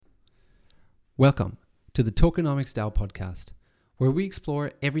Welcome to the Tokenomics DAO podcast, where we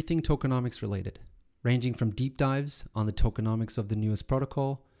explore everything tokenomics related, ranging from deep dives on the tokenomics of the newest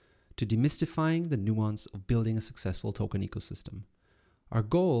protocol to demystifying the nuance of building a successful token ecosystem. Our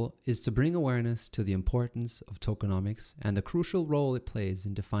goal is to bring awareness to the importance of tokenomics and the crucial role it plays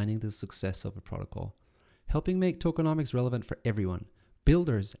in defining the success of a protocol, helping make tokenomics relevant for everyone,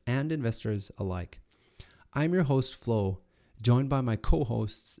 builders and investors alike. I'm your host, Flo, joined by my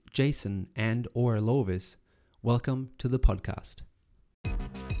co-hosts, Jason and or Lovis. Welcome to the podcast.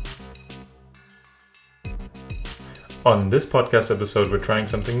 On this podcast episode, we're trying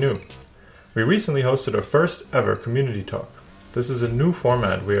something new. We recently hosted our first ever community talk. This is a new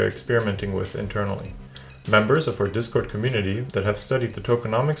format we are experimenting with internally. Members of our Discord community that have studied the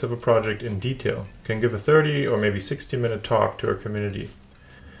tokenomics of a project in detail can give a 30 or maybe 60-minute talk to our community.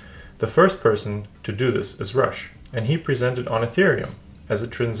 The first person to do this is Rush, and he presented on Ethereum as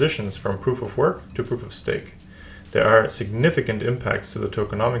it transitions from proof of work to proof of stake. There are significant impacts to the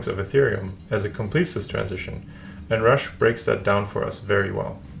tokenomics of Ethereum as it completes this transition, and Rush breaks that down for us very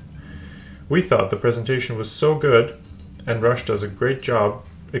well. We thought the presentation was so good, and Rush does a great job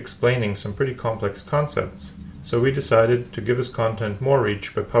explaining some pretty complex concepts, so we decided to give his content more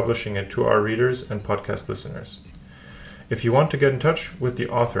reach by publishing it to our readers and podcast listeners. If you want to get in touch with the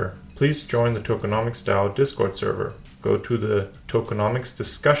author, please join the Tokenomics DAO Discord server. Go to the Tokenomics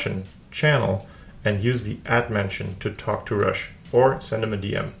discussion channel and use the @mention to talk to Rush or send him a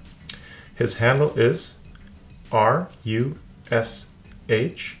DM. His handle is RUSH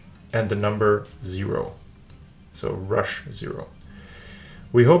and the number 0. So Rush 0.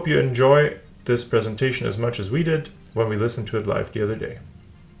 We hope you enjoy this presentation as much as we did when we listened to it live the other day.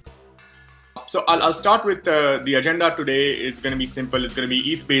 So I'll start with the agenda today is going to be simple. It's going to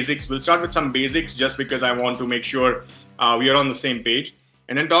be ETH basics. We'll start with some basics just because I want to make sure we are on the same page.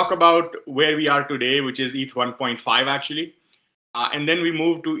 And then talk about where we are today, which is ETH 1.5 actually. And then we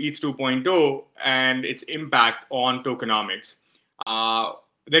move to ETH 2.0 and its impact on tokenomics.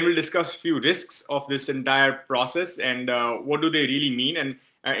 Then we'll discuss a few risks of this entire process and what do they really mean. And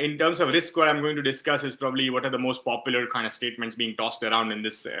in terms of risk, what I'm going to discuss is probably what are the most popular kind of statements being tossed around in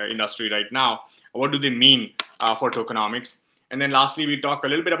this industry right now. What do they mean for tokenomics? And then lastly, we talk a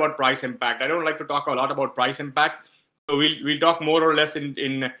little bit about price impact. I don't like to talk a lot about price impact. So we'll talk more or less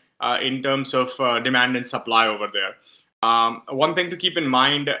in terms of demand and supply over there. One thing to keep in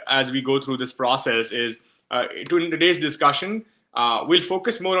mind as we go through this process is in today's discussion, we'll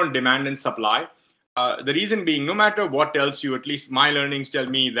focus more on demand and supply. The reason being, no matter what tells you, at least my learnings tell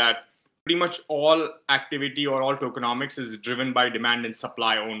me that pretty much all activity or all tokenomics is driven by demand and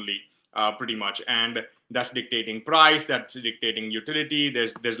supply only, pretty much. And that's dictating price, that's dictating utility.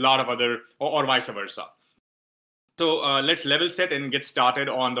 There's a lot of other, or vice versa. So let's level set and get started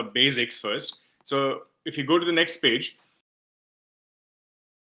on the basics first. So if you go to the next page,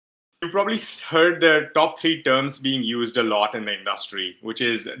 you probably heard the top 3 terms being used a lot in the industry, which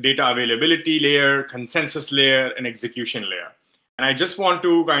is data availability layer, consensus layer, and execution layer. And I just want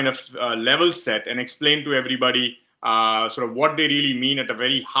to kind of level set and explain to everybody sort of what they really mean at a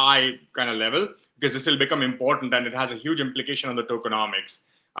very high kind of level, because this will become important and it has a huge implication on the tokenomics.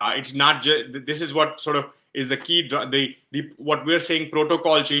 It's not just, this is what sort of is the key, what we're saying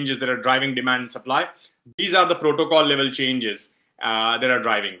protocol changes that are driving demand and supply. These are the protocol level changes that are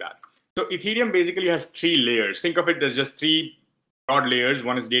driving that. So Ethereum basically has 3 layers. Think of it as just 3 broad layers.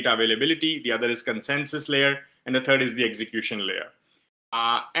 One is data availability, the other is consensus layer, and the third is the execution layer.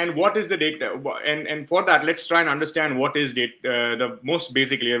 And what is the data? And for that, let's try and understand what is the most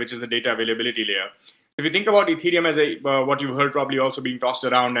basic layer, which is the data availability layer. If you think about Ethereum as what you've heard probably also being tossed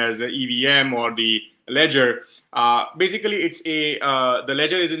around as a EVM or the ledger, basically it's the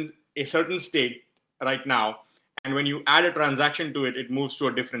ledger is in a certain state right now. And when you add a transaction to it, it moves to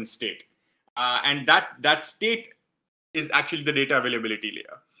a different state. And that state is actually the data availability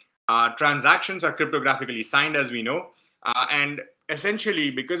layer. Transactions are cryptographically signed, as we know. And essentially,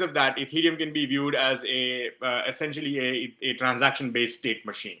 because of that, Ethereum can be viewed as essentially a transaction-based state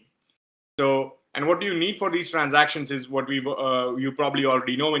machine. So, and what do you need for these transactions is what you probably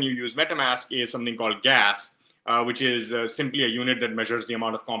already know when you use MetaMask is something called gas, which is simply a unit that measures the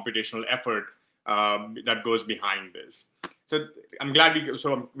amount of computational effort that goes behind this. So I'm glad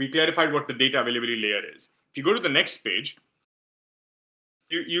we clarified what the data availability layer is. If you go to the next page,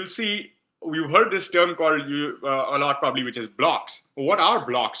 you'll see you've heard this term called a lot probably, which is blocks. What are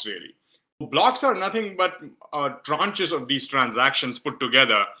blocks really? Blocks are nothing but tranches of these transactions put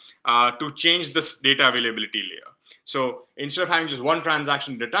together to change this data availability layer. So instead of having just one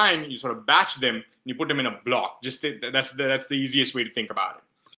transaction at a time, you sort of batch them and you put them in a block. That's the easiest way to think about it.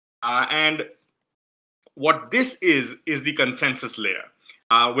 And what this is the consensus layer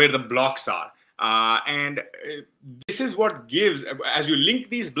where the blocks are. And this is what gives, as you link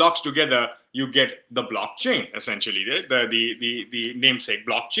these blocks together, you get the blockchain, essentially, the namesake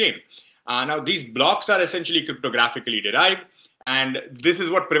blockchain. Now, these blocks are essentially cryptographically derived, and this is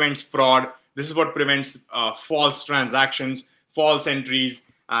what prevents fraud. This is what prevents false transactions, false entries,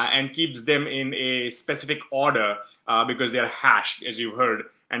 and keeps them in a specific order because they are hashed, as you heard.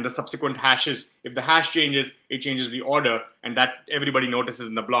 And the subsequent hashes, if the hash changes, it changes the order, and that everybody notices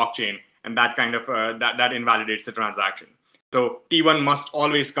in the blockchain, and that kind of that invalidates the transaction. So T1 must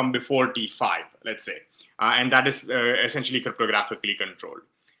always come before T5, let's say, and that is essentially cryptographically controlled.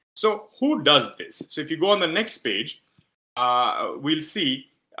 So who does this? So if you go on the next page, we'll see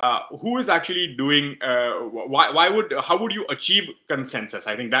who is actually doing. How would you achieve consensus?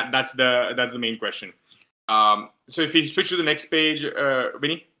 I think that's the main question. So if you switch to the next page,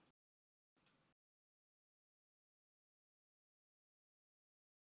 Vinny.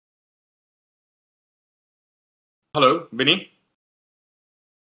 Hello, Vinny.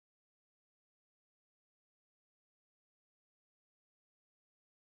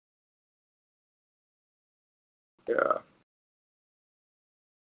 Yeah.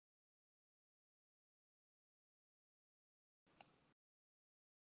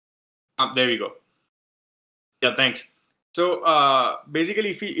 There we go. Yeah, thanks. So basically,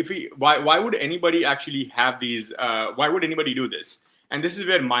 if we why would anybody actually have these? Why would anybody do this? And this is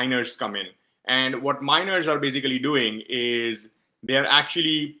where miners come in. And what miners are basically doing is they're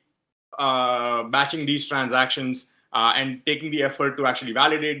actually batching these transactions and taking the effort to actually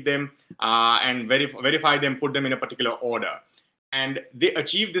validate them and verify them, put them in a particular order. And they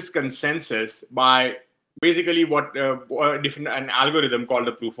achieve this consensus by basically an algorithm called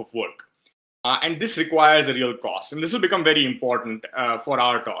the proof of work. And this requires a real cost. And this will become very important for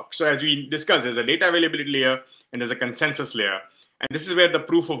our talk. So as we discussed, there's a data availability layer and there's a consensus layer. And this is where the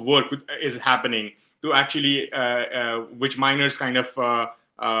proof of work is happening to actually, which miners kind of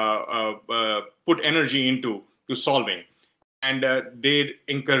put energy into solving. And they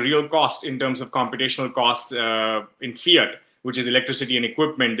incur real cost in terms of computational costs in fiat, which is electricity and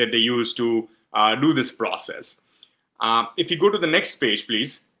equipment that they use to do this process. If you go to the next page,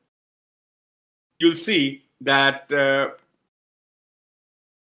 please, you'll see that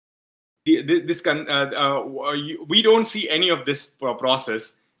we don't see any of this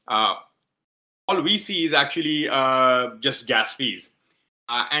process. All we see is actually just gas fees.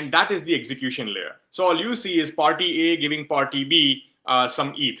 And that is the execution layer. So all you see is party A giving party B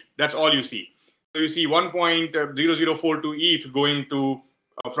some ETH. That's all you see. So you see 1.0042 ETH going to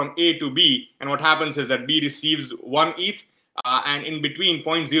from A to B. And what happens is that B receives 1 ETH. And in between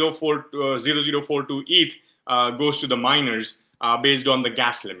 0.0042 ETH goes to the miners based on the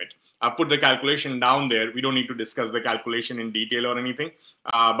gas limit. I'll put the calculation down there. We don't need to discuss the calculation in detail or anything.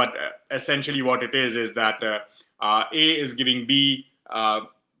 But essentially what it is that A is giving B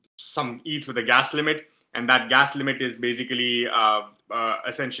some ETH with a gas limit. And that gas limit is basically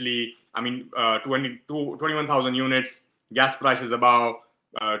essentially, 21,000 units. Gas price is about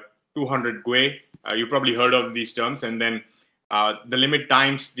 200 GUE. You probably heard of these terms. And then the limit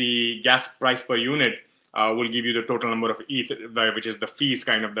times the gas price per unit will give you the total number of ETH, which is the fees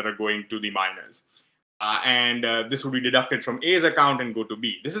kind of that are going to the miners. And this will be deducted from A's account and go to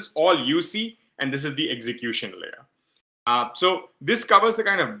B. This is all you see, and this is the execution layer. So this covers the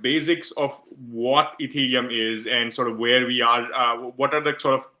kind of basics of what Ethereum is and sort of where we are, what are the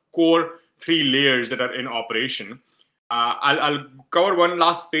sort of core 3 layers that are in operation. I'll cover one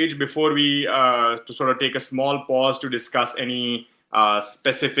last page before we to sort of take a small pause to discuss any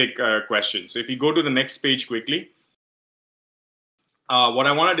specific questions. So if you go to the next page quickly, what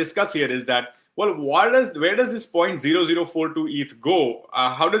I want to discuss here is that, well, where does this 0.0042 ETH go?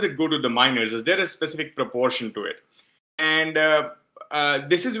 How does it go to the miners? Is there a specific proportion to it? And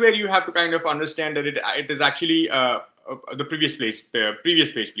this is where you have to kind of understand that it is actually the previous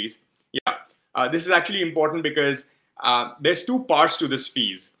page, please. Yeah, this is actually important because there's 2 parts to this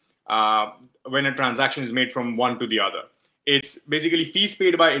fees when a transaction is made from one to the other. It's basically fees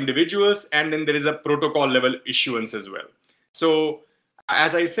paid by individuals, and then there is a protocol level issuance as well. So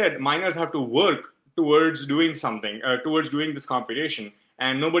as I said, miners have to work towards doing something, towards doing this computation,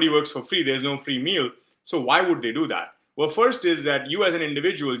 and nobody works for free. There's no free meal. So why would they do that? Well, first is that you as an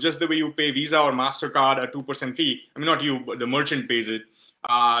individual, just the way you pay Visa or MasterCard a 2% fee, not you, but the merchant pays it,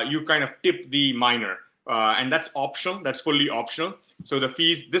 you kind of tip the miner. And that's optional. That's fully optional. So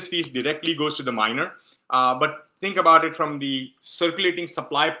this fees directly goes to the miner. But think about it from the circulating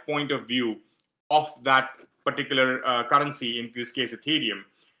supply point of view of that particular currency, in this case Ethereum.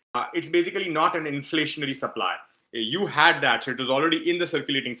 it's basically not an inflationary supply. You had that, so it was already in the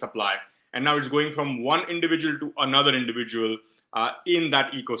circulating supply, and now it's going from one individual to another individual in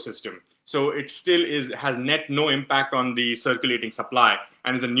that ecosystem. So it still has net no impact on the circulating supply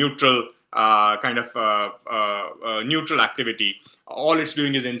and is a neutral neutral activity. All it's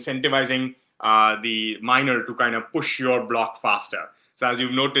doing is incentivizing the miner to kind of push your block faster. So as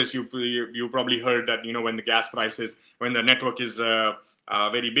you've noticed, you probably heard that when the gas prices, when the network is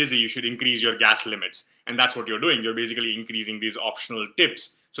very busy, you should increase your gas limits, and that's what you're doing. You're basically increasing these optional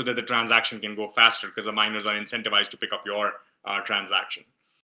tips so that the transaction can go faster because the miners are incentivized to pick up your transaction.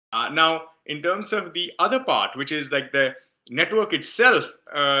 Now, in terms of the other part, which is like the network itself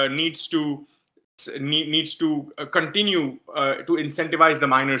needs to continue to incentivize the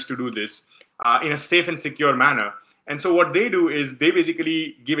miners to do this in a safe and secure manner. And so what they do is they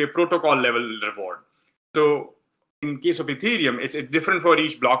basically give a protocol level reward. So in case of Ethereum, it's different for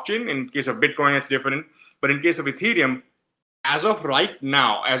each blockchain. In case of Bitcoin, it's different. But in case of Ethereum, as of right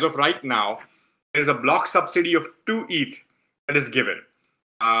now, there's a block subsidy of 2 ETH that is given,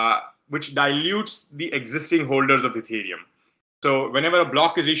 which dilutes the existing holders of Ethereum. So whenever a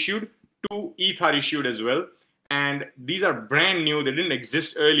block is issued, 2 ETH are issued as well. And these are brand new. They didn't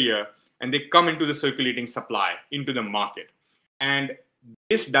exist earlier. And they come into the circulating supply, into the market. And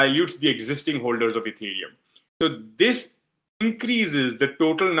this dilutes the existing holders of Ethereum. So this increases the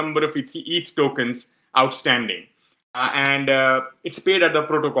total number of ETH tokens outstanding. And it's paid at the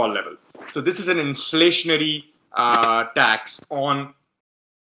protocol level. So this is an inflationary tax on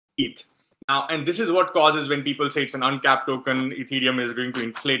ETH. Now, and this is what causes when people say it's an uncapped token, Ethereum is going to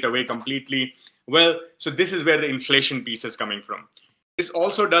inflate away completely. Well, so this is where the inflation piece is coming from. This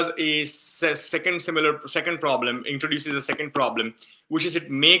also does a second problem, introduces a second problem, which is it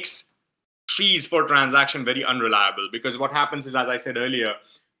makes fees for transaction very unreliable. Because what happens is, as I said earlier,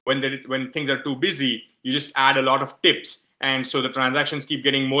 when things are too busy, you just add a lot of tips. And so the transactions keep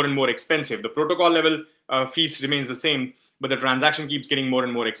getting more and more expensive. The protocol level fees remains the same, but the transaction keeps getting more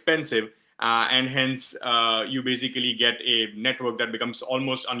and more expensive. And hence, you basically get a network that becomes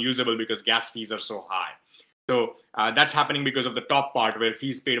almost unusable because gas fees are so high. So that's happening because of the top part where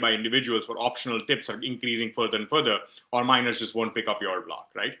fees paid by individuals for optional tips are increasing further and further, or miners just won't pick up your block,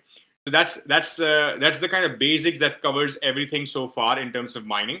 right? So that's the kind of basics that covers everything so far in terms of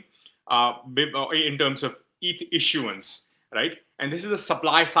mining, in terms of ETH issuance, right? And this is the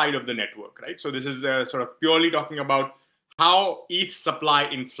supply side of the network, right? So this is sort of purely talking about how ETH supply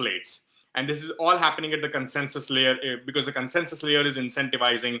inflates. And this is all happening at the consensus layer because the consensus layer is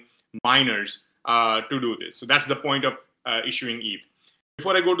incentivizing miners to do this. So that's the point of issuing ETH.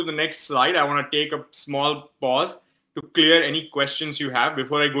 Before I go to the next slide, I want to take a small pause to clear any questions you have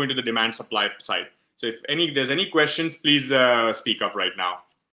before I go into the demand supply side. So if there's any questions, please speak up right now.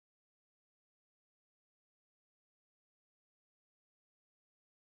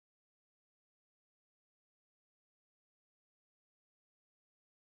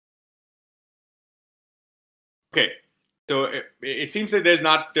 Okay. So it seems that there's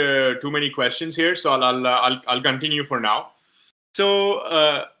not too many questions here, so I'll continue for now.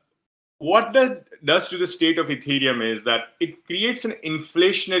 So what that does to the state of Ethereum is that it creates an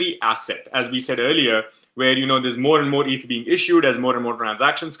inflationary asset, as we said earlier, where there's more and more ETH being issued as more and more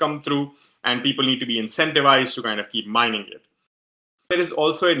transactions come through, and people need to be incentivized to kind of keep mining it. There is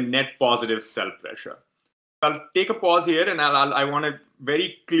also a net positive sell pressure. I'll take a pause here, and I want to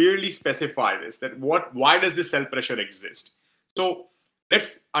very clearly specify this, that why does this sell pressure exist? So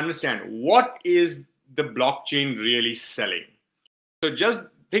let's understand, what is the blockchain really selling? So just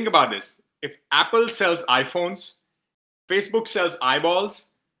think about this. If Apple sells iPhones, Facebook sells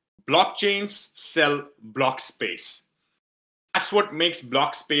eyeballs, blockchains sell block space. That's what makes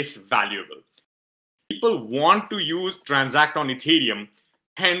block space valuable. People want to transact on Ethereum,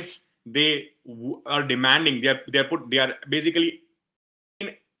 hence they are demanding, they are basically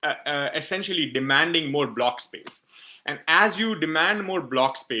essentially demanding more block space. And as you demand more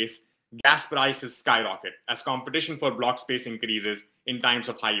block space, gas prices skyrocket as competition for block space increases in times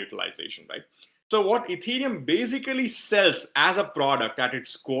of high utilization, right? So what Ethereum basically sells as a product at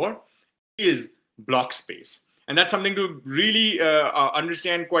its core is block space. And that's something to really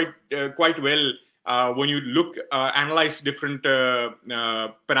understand quite well when you analyze different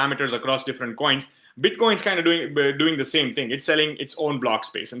parameters across different coins. Bitcoin's kind of doing the same thing. It's selling its own block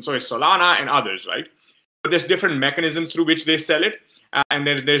space, and so is Solana and others, right? But there's different mechanisms through which they sell it, and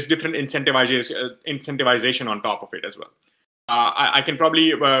there's different incentivization on top of it as well. I can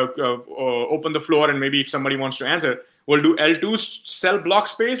probably open the floor, and maybe if somebody wants to answer, well, do L2s sell block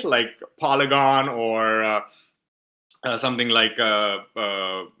space like Polygon or something like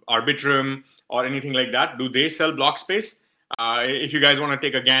Arbitrum or anything like that, do they sell block space? If you guys want to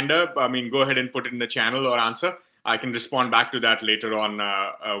take a gander, I mean, go ahead and put it in the channel or answer. I can respond back to that later on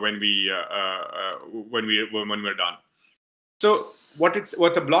when we're done. So what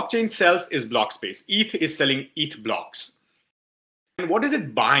the blockchain sells is block space. ETH is selling ETH blocks. And what is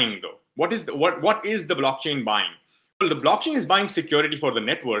it buying though? What is the blockchain buying? Well, the blockchain is buying security for the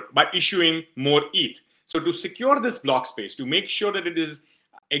network by issuing more ETH. So to secure this block space, to make sure that it is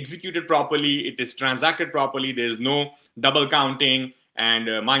executed properly, it is transacted properly, there's no double counting,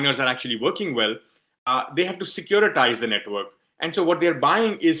 and miners are actually working well, they have to securitize the network. And so what they're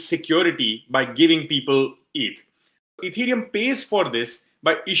buying is security by giving people ETH. Ethereum pays for this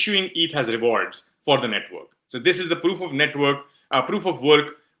by issuing ETH as rewards for the network. So this is the proof of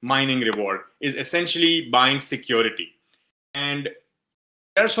work mining reward, is essentially buying security. And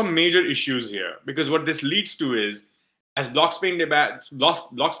there are some major issues here, because what this leads to is, as block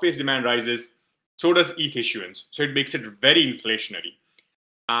space demand rises, so does ETH issuance. So it makes it very inflationary.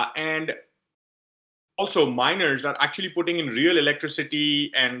 And also, miners are actually putting in real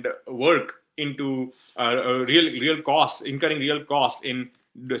electricity and work into real costs, incurring real costs in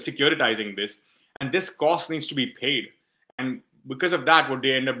securitizing this. And this cost needs to be paid. And because of that, what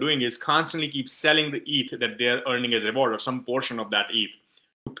they end up doing is constantly keep selling the ETH that they're earning as reward, or some portion of that ETH,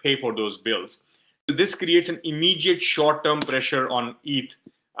 to pay for those bills. So this creates an immediate short-term pressure on ETH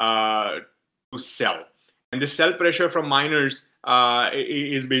to sell. And this sell pressure from miners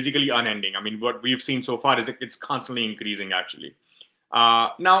is basically unending. I mean, what we've seen so far is it's constantly increasing, actually.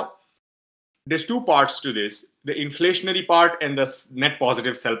 Now, there's two parts to this: the inflationary part and the net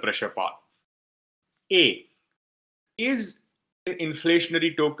positive sell pressure part. Is an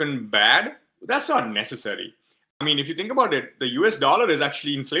inflationary token bad? That's not necessary. I mean, if you think about it, the US dollar is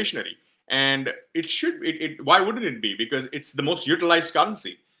actually inflationary, and it should. Why wouldn't it be? Because it's the most utilized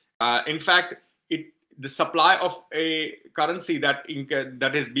currency. In fact, the supply of a currency that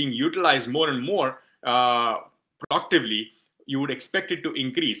is being utilized more and more productively, you would expect it to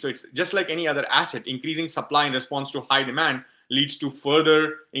increase. So it's just like any other asset. Increasing supply in response to high demand leads to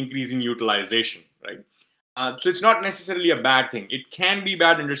further increasing utilization, right? So it's not necessarily a bad thing. It can be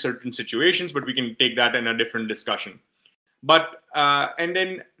bad under certain situations, but we can take that in a different discussion. But and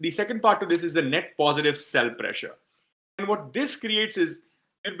then the second part of this is the net positive sell pressure. And what this creates is,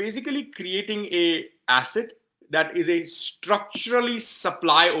 you're basically creating a asset that is a structurally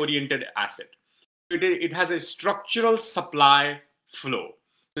supply-oriented asset. It has a structural supply flow.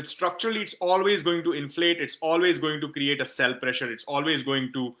 It's structurally, it's always going to inflate. It's always going to create a sell pressure. It's always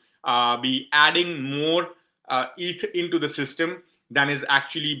going to be adding more ETH into the system than is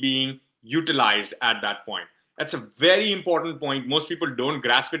actually being utilized at that point. That's a very important point. Most people don't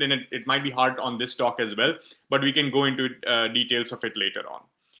grasp it, and it might be hard on this talk as well, but we can go into details of it later on.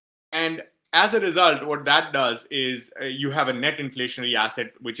 And as a result, what that does is you have a net inflationary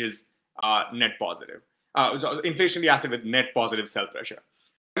asset, which is net positive. So inflationary asset with net positive sell pressure.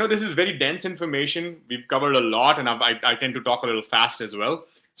 I know this is very dense information. We've covered a lot, and I tend to talk a little fast as well.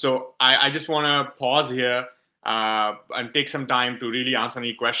 So I just want to pause here and take some time to really answer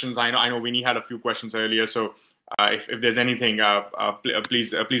any questions. I know Winnie had a few questions earlier, so if there's anything,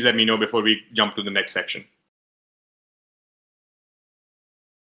 please let me know before we jump to the next section.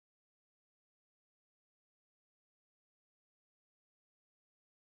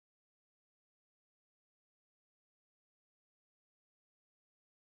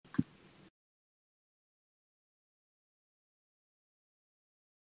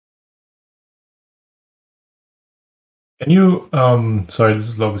 Can you, sorry, this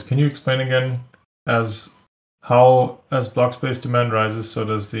is Lovis. Can you explain again as block space demand rises, so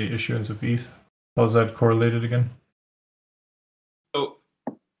does the issuance of ETH? How is that correlated again? So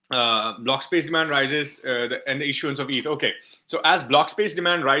block space demand rises and the issuance of ETH. Okay, so as block space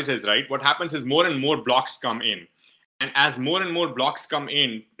demand rises, right, what happens is more and more blocks come in. And as more and more blocks come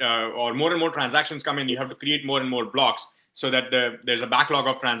in, or more and more transactions come in, you have to create more and more blocks so that there's a backlog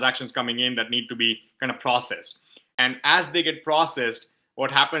of transactions coming in that need to be kind of processed. And as they get processed,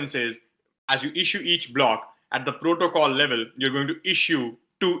 what happens is, as you issue each block at the protocol level, you're going to issue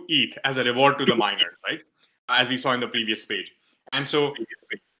 2 ETH as a reward to the miner, right? As we saw in the previous page. And so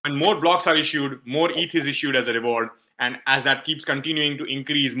when more blocks are issued, more ETH is issued as a reward. And as that keeps continuing to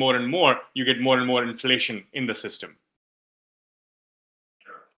increase more and more, you get more and more inflation in the system.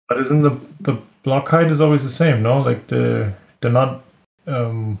 But isn't the block height is always the same, no? Like they're not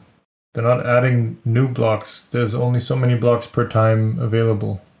adding new blocks. There's only so many blocks per time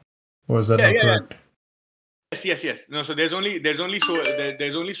available. Or is that not correct? Yes. No, so there's only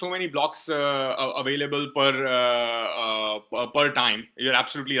so many blocks available per time. You're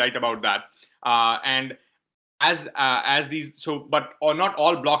absolutely right about that. And as these but or not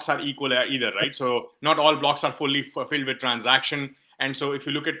all blocks are equal either, right? So not all blocks are fully filled with transaction. And so if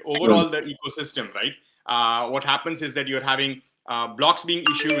you look at overall the ecosystem, right, what happens is that you're having blocks being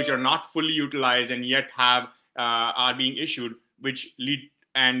issued which are not fully utilized and yet are being issued, which lead,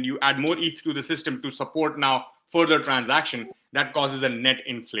 and you add more ETH to the system to support now further transaction. That causes a net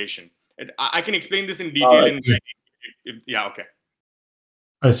inflation. I can explain this in detail. Yeah, okay.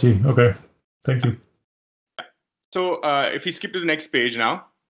 I see. Okay, thank you. So if we skip to the next page now,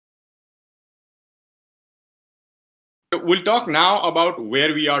 we'll talk now about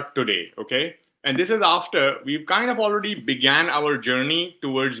where we are today, okay? And this is after we've kind of already began our journey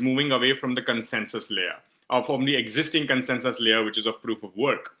towards moving away from the consensus layer, or from the existing consensus layer, which is of proof of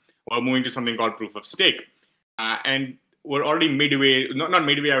work. We're moving to something called proof of stake. And we're already midway, not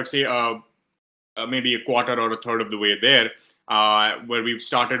midway, I would say maybe a quarter or a third of the way there, where we've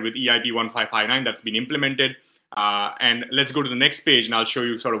started with EIP 1559 that's been implemented. And let's go to the next page and I'll show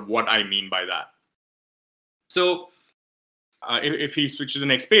you sort of what I mean by that. So if we switch to the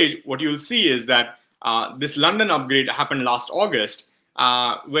next page, what you'll see is that this London upgrade happened last August,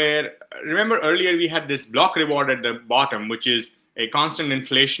 where, remember earlier we had this block reward at the bottom, which is a constant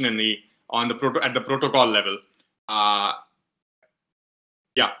inflationary on the at the protocol level.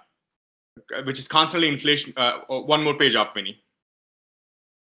 Which is constantly inflation. One more page up, Vinny.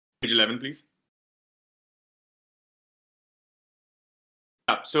 Page 11, please.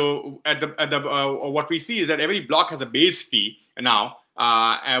 So what we see is that every block has a base fee now,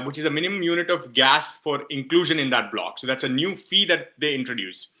 which is a minimum unit of gas for inclusion in that block. So that's a new fee that they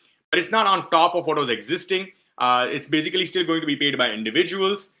introduced, but it's not on top of what was existing. It's basically still going to be paid by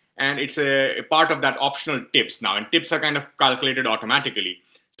individuals, and it's a part of that optional tips now. And tips are kind of calculated automatically.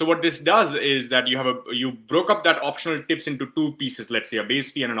 So what this does is that you broke up that optional tips into two pieces. Let's say a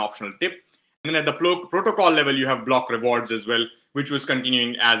base fee and an optional tip. And then at the protocol level, you have block rewards as well, which was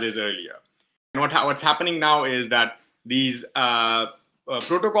continuing as is earlier. And what's happening now is that these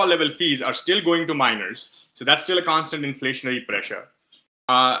protocol level fees are still going to miners. So that's still a constant inflationary pressure.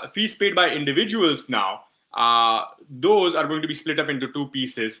 Fees paid by individuals now, those are going to be split up into two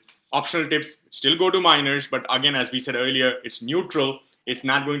pieces. Optional tips still go to miners, but again, as we said earlier, it's neutral. It's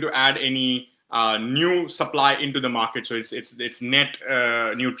not going to add any new supply into the market. So it's net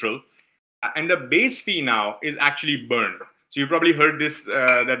neutral. And the base fee now is actually burned. So you probably heard this,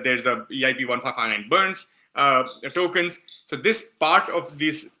 that there's a EIP 1559 burns tokens. So this part of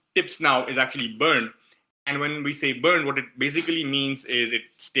these tips now is actually burned. And when we say burned, what it basically means is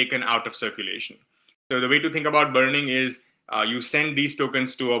it's taken out of circulation. So the way to think about burning is you send these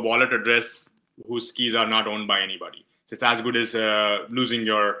tokens to a wallet address whose keys are not owned by anybody. So it's as good as losing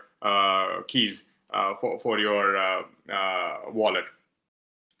your keys for your wallet.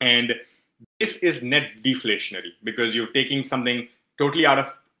 And this is net deflationary because you're taking something totally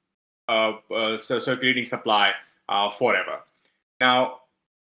out of circulating supply forever. Now,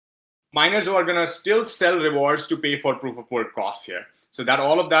 miners are going to still sell rewards to pay for proof of work costs here. So that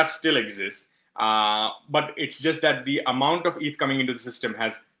all of that still exists. But it's just that the amount of ETH coming into the system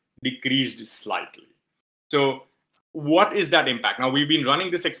has decreased slightly. So what is that impact? Now, we've been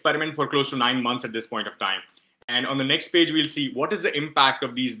running this experiment for close to 9 months at this point of time. And on the next page, we'll see what is the impact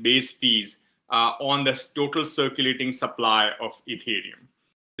of these base fees on the total circulating supply of Ethereum.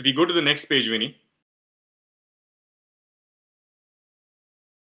 If we go to the next page, Vinny.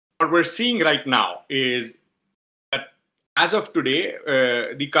 What we're seeing right now is that as of today,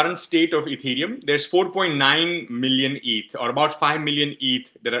 the current state of Ethereum, there's 4.9 million ETH, or about 5 million ETH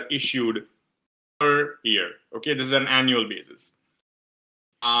that are issued per year. Okay, this is an annual basis.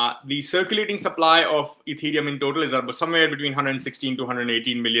 The circulating supply of Ethereum in total is somewhere between 116 to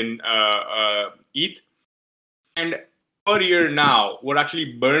 118 million ETH. And per year now, we're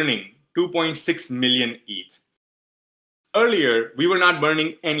actually burning 2.6 million ETH. Earlier, we were not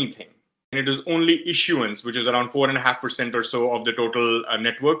burning anything. And it was only issuance, which is around 4.5% or so of the total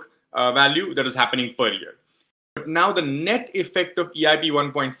network value that is happening per year. But now the net effect of EIP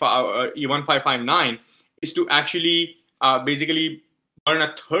 1559 is to actually basically burn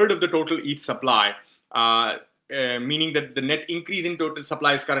a third of the total ETH supply, meaning that the net increase in total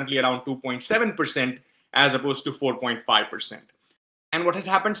supply is currently around 2.7% as opposed to 4.5%. And what has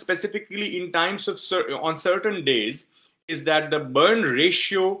happened specifically in times of on certain days is that the burn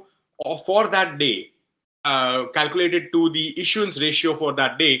ratio for that day, calculated to the issuance ratio for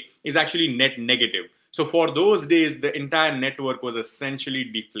that day, is actually net negative. So for those days, the entire network was essentially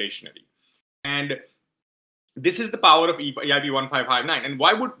deflationary. And This is the power of EIP 1559. And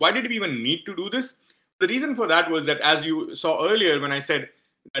why did we even need to do this? The reason for that was that, as you saw earlier when I said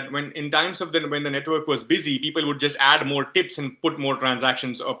that when in times of when the network was busy, people would just add more tips and put more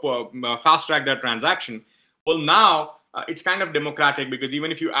transactions or fast track that transaction. Well, now it's kind of democratic, because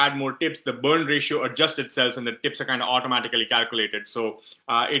even if you add more tips, the burn ratio adjusts itself and the tips are kind of automatically calculated. So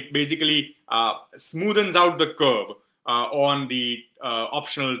it basically smoothens out the curve on the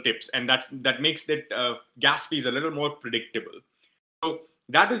optional tips, and that makes that gas fees a little more predictable. So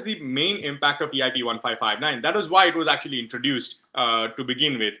that is the main impact of EIP 1559. That is why it was actually introduced to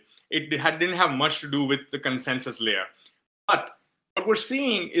begin with. It didn't have much to do with the consensus layer. But what we're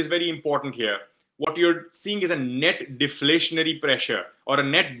seeing is very important here. What you're seeing is a net deflationary pressure or a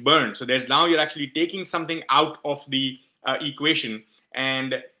net burn. So now you're actually taking something out of the equation.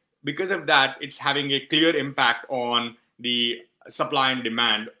 And because of that, it's having a clear impact on the supply and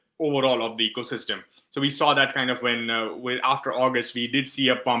demand overall of the ecosystem. So we saw that kind of when after August, we did see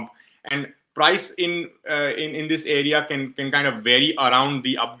a pump, and price in this area can kind of vary around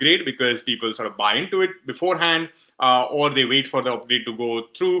the upgrade, because people sort of buy into it beforehand, or they wait for the upgrade to go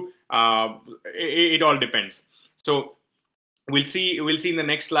through. It all depends. So we'll see in the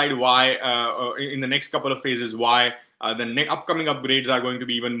next slide why in the next couple of phases why the upcoming upgrades are going to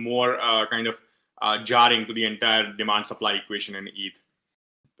be even more kind of jarring to the entire demand supply equation in ETH.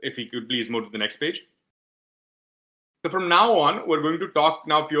 If we could please move to the next page. So from now on, we're going to talk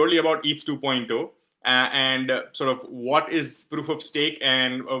now purely about ETH 2.0 and sort of what is proof of stake,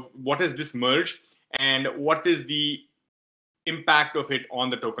 and what is this merge, and what is the impact of it on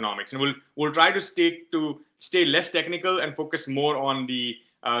the tokenomics. And we'll try to stay less technical and focus more on the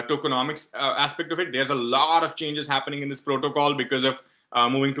tokenomics aspect of it. There's a lot of changes happening in this protocol because of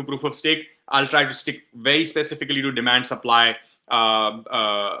moving to proof of stake. I'll try to stick very specifically to demand supply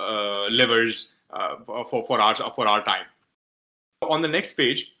levers for our time. On the next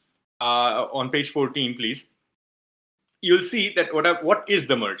page, on page 14, please, you'll see that what is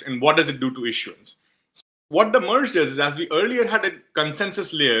the merge and what does it do to issuance. So what the merge does is, as we earlier had a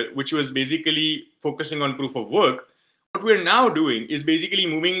consensus layer, which was basically focusing on proof of work, what we're now doing is basically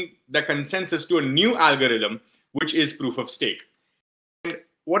moving the consensus to a new algorithm, which is proof of stake. And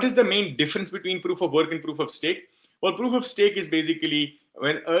what is the main difference between proof of work and proof of stake? Well, proof of stake is basically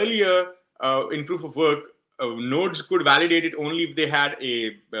when earlier in proof of work, nodes could validate it only if they had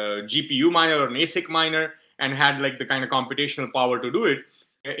a GPU miner or an ASIC miner and had like the kind of computational power to do it.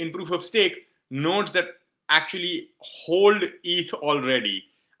 In proof of stake, nodes that actually hold ETH already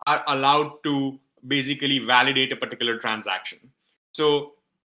are allowed to basically validate a particular transaction. So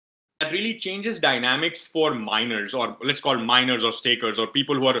that really changes dynamics for miners, or let's call miners or stakers, or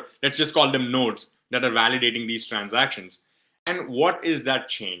people who are, let's just call them nodes that are validating these transactions. And what is that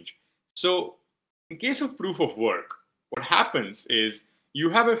change? So in case of proof of work, what happens is you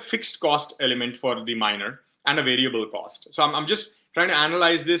have a fixed cost element for the miner and a variable cost. So I'm just trying to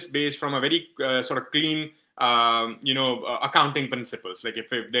analyze this based from a very sort of clean, accounting principles. Like if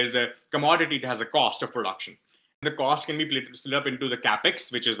there's a commodity, it has a cost of production. The cost can be split up into the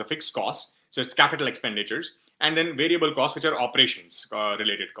capex, which is the fixed cost. So it's capital expenditures, and then variable costs, which are operations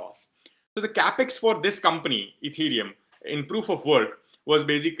related costs. So the capex for this company, Ethereum, in proof of work was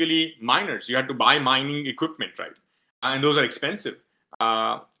basically miners. You had to buy mining equipment, right? And those are expensive.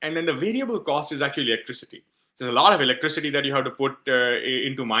 And then the variable cost is actually electricity. So there's a lot of electricity that you have to put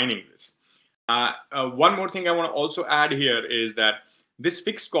into mining this. One more thing I want to also add here is that this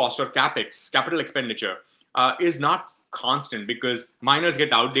fixed cost or capex, capital expenditure, is not constant, because miners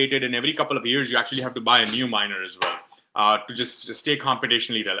get outdated, and every couple of years you actually have to buy a new miner as well to just stay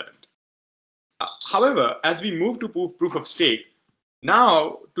computationally relevant. However, as we move to proof of stake,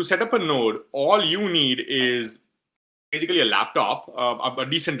 now to set up a node, all you need is basically a laptop, a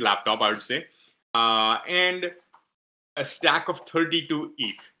decent laptop, I would say, and a stack of 32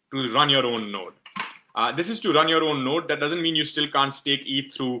 ETH to run your own node. This is to run your own node. That doesn't mean you still can't stake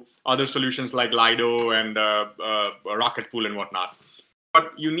ETH through other solutions like Lido and Rocket Pool and whatnot.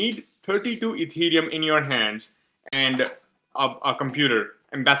 But you need 32 Ethereum in your hands and a computer,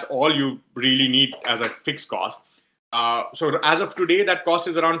 and that's all you really need as a fixed cost. So as of today, that cost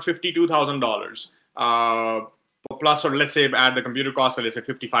is around $52,000 plus, or let's say add the computer cost, so let's say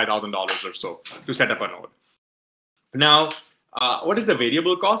 $55,000 or so to set up a node. Now, what is the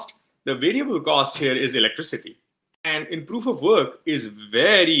variable cost? The variable cost here is electricity, and in proof of work is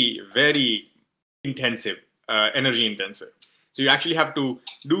very, very intensive, energy intensive. So you actually have to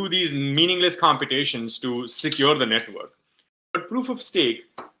do these meaningless computations to secure the network. But proof of stake,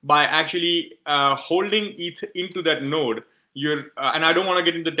 by actually holding ETH into that node, and I don't want to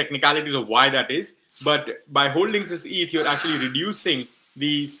get into the technicalities of why that is, But by holding this ETH, you're actually reducing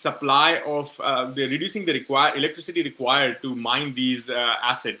the supply of reducing the electricity required to mine these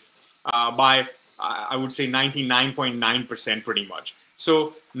assets by I would say 99.9% pretty much.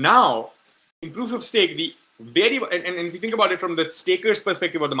 So now in proof of stake, the variable, and if you think about it from the staker's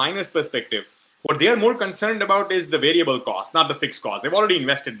perspective or the miner's perspective, what they are more concerned about is the variable cost, not the fixed cost. They've already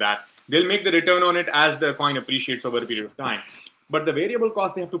invested that. They'll make the return on it as the coin appreciates over a period of time. But the variable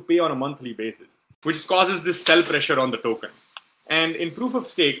cost they have to pay on a monthly basis, which causes this sell pressure on the token. And in proof of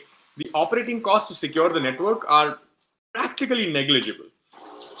stake, the operating costs to secure the network are practically negligible.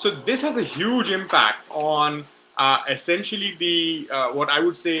 So this has a huge impact on essentially the what I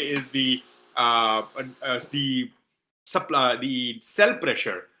would say is the supply, the sell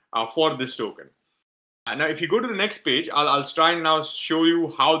pressure for this token. Now, if you go to the next page, I'll try and now show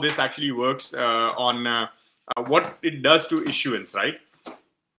you how this actually works on what it does to issuance, right?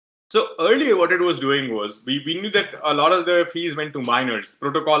 So earlier, what it was doing was we knew that a lot of the fees went to miners,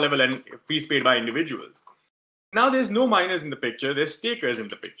 protocol level, and fees paid by individuals. Now there's no miners in the picture, there's stakers in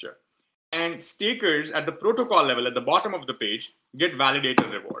the picture. And stakers at the protocol level, at the bottom of the page, get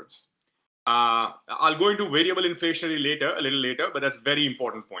validator rewards. I'll go into variable inflationary a little later, but that's a very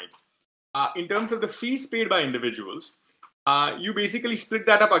important point. In terms of the fees paid by individuals, you basically split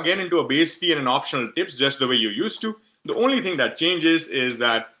that up again into a base fee and an optional tips, just the way you used to. The only thing that changes is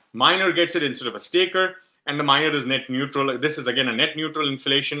that miner gets it instead of a staker, and the miner is net neutral. This is again a net neutral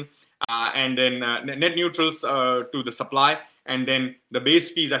inflation, and then net neutrals to the supply, and then the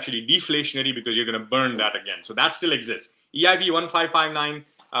base fee is actually deflationary because you're going to burn that again. So that still exists. EIP 1559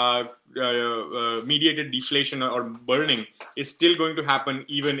 mediated deflation or burning is still going to happen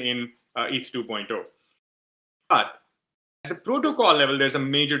even in ETH 2.0. But at the protocol level, there's a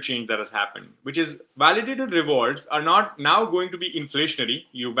major change that has happened, which is validated rewards are not now going to be inflationary.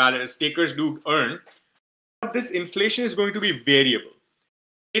 Stakers do earn, but this inflation is going to be variable.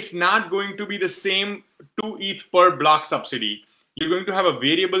 It's not going to be the same 2 ETH per block subsidy. You're going to have a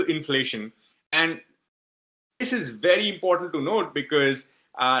variable inflation. And this is very important to note because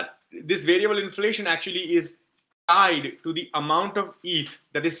this variable inflation actually is tied to the amount of ETH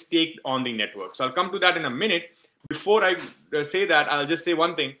that is staked on the network. So I'll come to that in a minute. Before I say that, I'll just say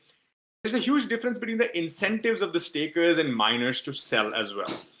one thing. There's a huge difference between the incentives of the stakers and miners to sell as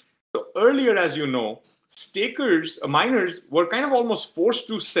well. So earlier, as you know, miners were kind of almost forced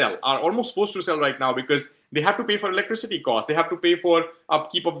to sell, are almost forced to sell right now because they have to pay for electricity costs. They have to pay for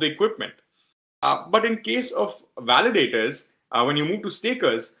upkeep of the equipment. But in case of validators, when you move to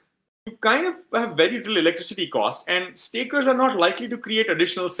stakers, you kind of have very little electricity cost, and stakers are not likely to create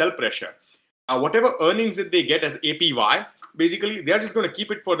additional sell pressure. Whatever earnings that they get as APY, basically, they're just going to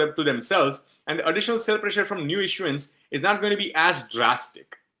keep it to themselves, and the additional sell pressure from new issuance is not going to be as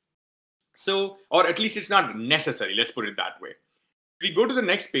drastic. So, or at least it's not necessary, let's put it that way. If we go to the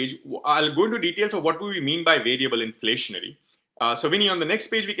next page, I'll go into details of what do we mean by variable inflationary. So Vinny, on the next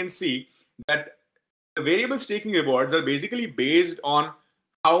page, we can see that the variable staking rewards are basically based on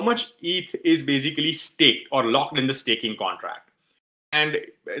how much ETH is basically staked or locked in the staking contract. And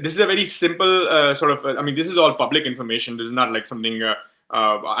this is a very simple this is all public information. This is not like something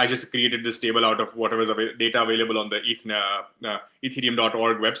I just created this table out of whatever's data available on the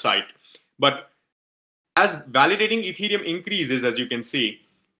Ethereum.org website. But as validating Ethereum increases, as you can see,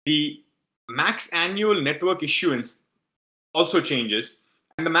 the max annual network issuance also changes,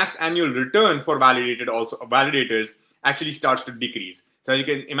 and the max annual return for validators actually starts to decrease. So you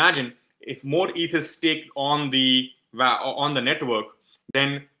can imagine if more ETH is staked on the network,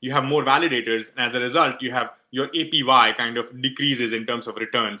 then you have more validators, and as a result, you have your APY kind of decreases in terms of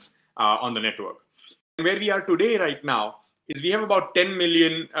returns on the network. And where we are today right now is we have about 10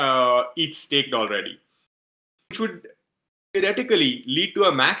 million ETH staked already, which would theoretically lead to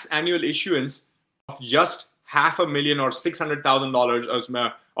a max annual issuance of just $500,000 or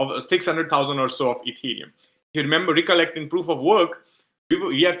 $600,000 of 600,000 or so of Ethereum. If you recollect in proof of work,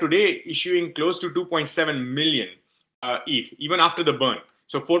 we are today issuing close to 2.7 million ETH, even after the burn.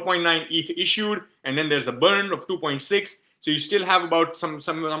 So 4.9 ETH issued, and then there's a burn of 2.6. So you still have about some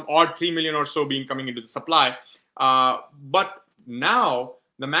odd 3 million or so coming into the supply. But now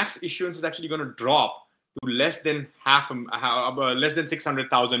the max issuance is actually going to drop to less than less than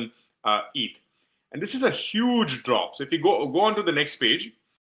 600,000 ETH. And this is a huge drop. So if you go on to the next page,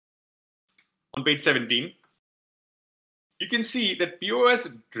 on page 17, you can see that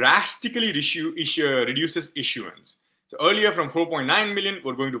POS drastically reduces issuance. So earlier from 4.9 million,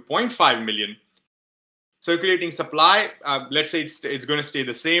 we're going to 0.5 million. Circulating supply, let's say it's going to stay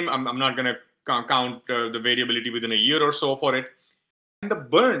the same. I'm not going to count the variability within a year or so for it. And the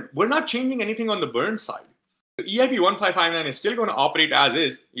burn, we're not changing anything on the burn side. The EIP 1559 is still going to operate as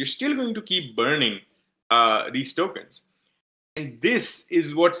is. You're still going to keep burning these tokens. And this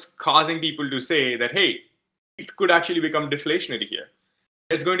is what's causing people to say that, hey, it could actually become deflationary here.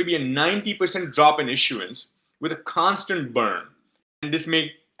 There's going to be a 90% drop in issuance with a constant burn. And this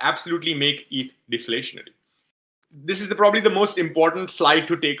may absolutely make ETH deflationary. This is probably the most important slide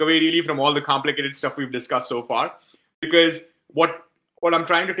to take away really from all the complicated stuff we've discussed so far. Because what I'm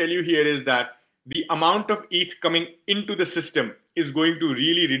trying to tell you here is that the amount of ETH coming into the system is going to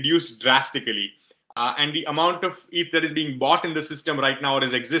really reduce drastically. And the amount of ETH that is being bought in the system right now or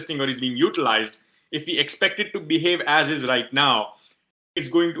is existing or is being utilized, if we expect it to behave as is right now, it's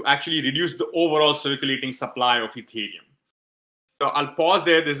going to actually reduce the overall circulating supply of Ethereum. So I'll pause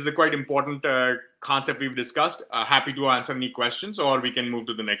there. This is a quite important concept we've discussed. Happy to answer any questions, or we can move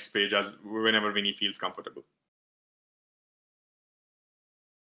to the next page as whenever Vinny feels comfortable.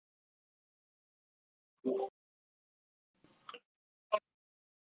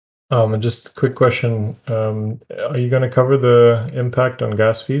 Just a quick question. Are you going to cover the impact on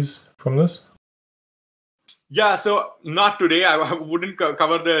gas fees from this? Yeah, so not today. I wouldn't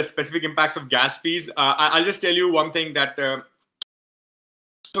cover the specific impacts of gas fees. I'll just tell you one thing that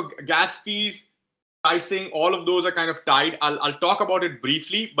so gas fees, pricing, all of those are kind of tied. I'll talk about it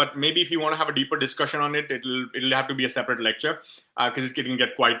briefly, but maybe if you want to have a deeper discussion on it, it'll have to be a separate lecture because it can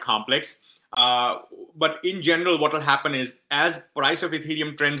get quite complex. But in general, what will happen is as price of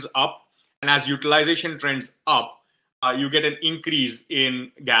Ethereum trends up and as utilization trends up, you get an increase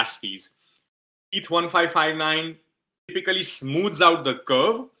in gas fees. ETH 1559 typically smooths out the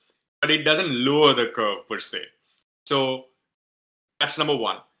curve, but it doesn't lower the curve per se. So that's number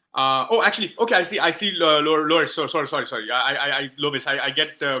one. Actually, okay, I see, lower. Sorry. Lovis, I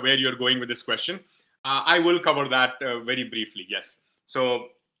get where you're going with this question. I will cover that very briefly. Yes. So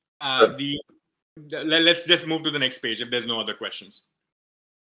let's just move to the next page if there's no other questions.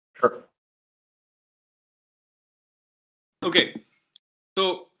 Sure. Okay.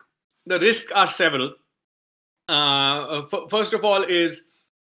 So the risks are several. First of all, is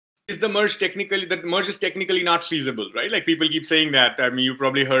the merge technically, that merge is technically not feasible, right? Like people keep saying that. I mean, you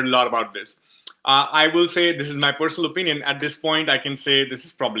probably heard a lot about this. I will say, this is my personal opinion. At this point, I can say this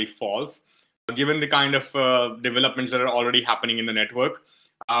is probably false. Given the kind of developments that are already happening in the network,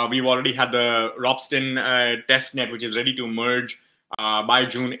 we've already had the Ropsten testnet, which is ready to merge by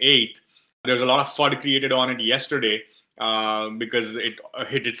June 8th. There's a lot of FUD created on it yesterday because it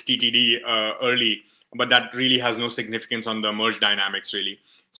hit its TTD early, but that really has no significance on the merge dynamics, really.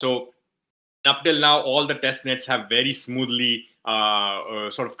 So up till now, all the test nets have very smoothly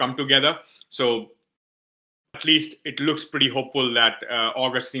sort of come together. So at least it looks pretty hopeful that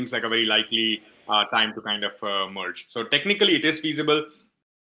August seems like a very likely time to kind of merge. So technically, it is feasible.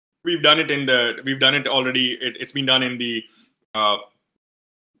 We've done it already. It's been done in the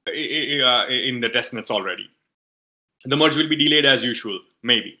test nets already. The merge will be delayed as usual.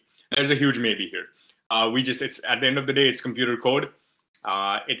 Maybe there's a huge maybe here. It's at the end of the day, it's computer code.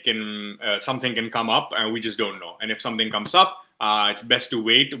 It can something can come up and we just don't know. And if something comes up, it's best to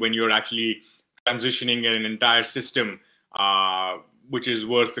wait when you're actually transitioning an entire system, which is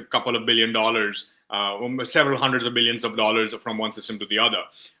worth a couple of $1 billion, several hundreds of billions of dollars from one system to the other.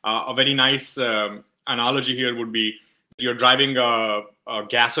 A very nice analogy here would be you're driving a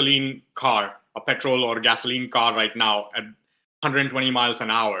gasoline car, a petrol or gasoline car right now at 120 miles an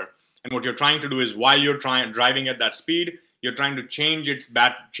hour. And what you're trying to do is while you're driving at that speed, you're trying to change its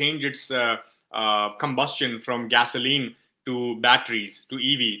combustion from gasoline to batteries to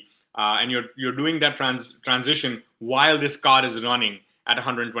EV, and you're doing that transition while this car is running at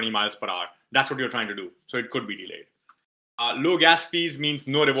 120 miles per hour. That's what you're trying to do. So it could be delayed. Low gas fees means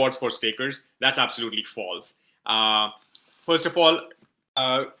no rewards for stakers. That's absolutely false. First of all,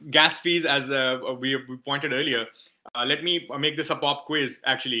 gas fees, as we pointed earlier. Let me make this a pop quiz,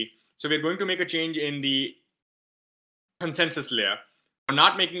 actually. So we're going to make a change in the consensus layer. We're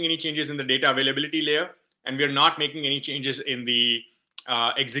not making any changes in the data availability layer, and we're not making any changes in the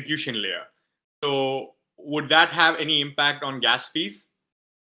execution layer. So would that have any impact on gas fees?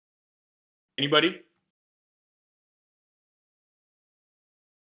 Anybody?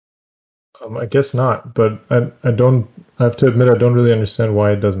 I guess not, but I have to admit, I don't really understand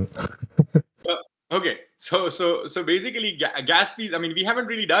why it doesn't. Okay, so basically gas fees, I mean, we haven't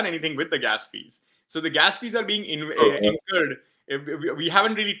really done anything with the gas fees. So the gas fees are being incurred. We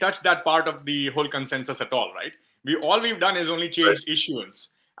haven't really touched that part of the whole consensus at all, right? All we've done is only changed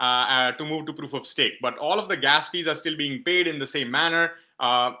issuance to move to proof of stake. But all of the gas fees are still being paid in the same manner.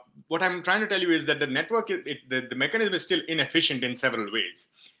 what I'm trying to tell you is that the network, the mechanism is still inefficient in several ways.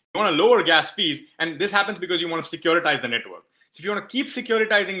 You want to lower gas fees, and this happens because you want to securitize the network. So if you want to keep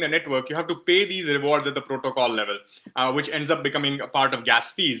securitizing the network, you have to pay these rewards at the protocol level, which ends up becoming a part of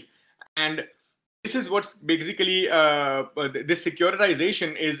gas fees. And this is what's basically, this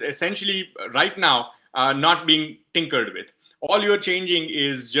securitization is essentially right now not being tinkered with. All you're changing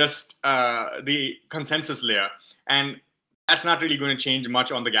is just the consensus layer. And that's not really going to change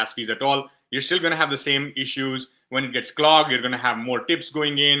much on the gas fees at all. You're still going to have the same issues. When it gets clogged, you're going to have more tips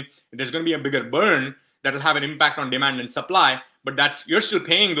going in. There's going to be a bigger burn that will have an impact on demand and supply, but that you're still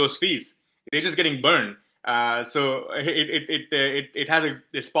paying those fees. They're just getting burned. So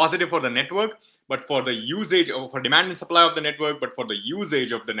it's positive for the network, but for the usage for demand and supply of the network, but for the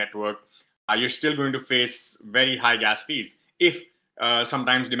usage of the network, you're still going to face very high gas fees if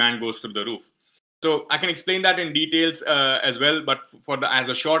sometimes demand goes through the roof. So I can explain that in details as well, but as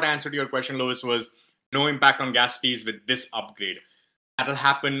a short answer to your question, Lois, was no impact on gas fees with this upgrade. That'll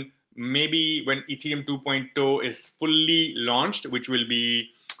happen maybe when Ethereum 2.0 is fully launched, which will be,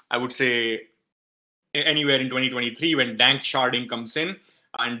 I would say, anywhere in 2023 when dank sharding comes in.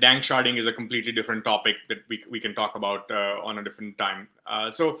 And dank sharding is a completely different topic that we can talk about on a different time.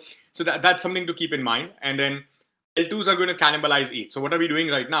 So that's something to keep in mind. And then L2s are going to cannibalize ETH. So what are we doing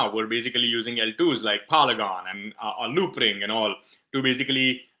right now? We're basically using L2s like Polygon and Loopring and all to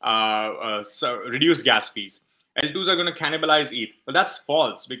basically reduce gas fees. L2s are going to cannibalize ETH. But that's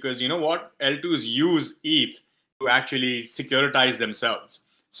false, because you know what? L2s use ETH to actually securitize themselves.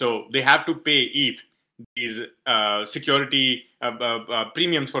 So they have to pay ETH these security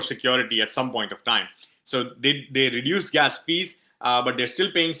premiums for security at some point of time. So they reduce gas fees, but they're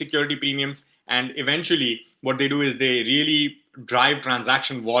still paying security premiums. And eventually what they do is they really drive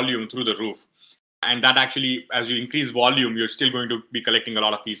transaction volume through the roof. And that actually, as you increase volume, you're still going to be collecting a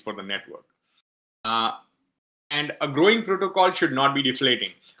lot of fees for the network. And a growing protocol should not be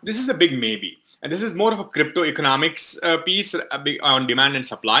deflating. This is a big maybe. And this is more of a crypto economics piece on demand and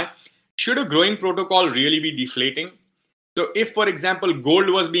supply. Should a growing protocol really be deflating? So if, for example, gold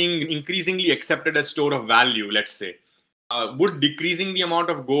was being increasingly accepted as store of value, let's say, would decreasing the amount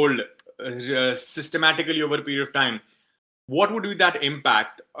of gold systematically over a period of time, what would be that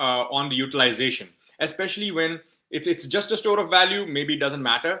impact on the utilization? Especially when, if it's just a store of value, maybe it doesn't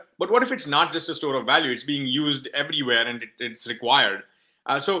matter. But what if it's not just a store of value? It's being used everywhere and it's required.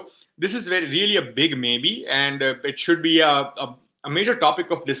 So this is really a big maybe, and it should be a major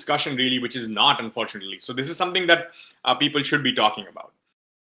topic of discussion, really, which is not, unfortunately. So this is something that people should be talking about.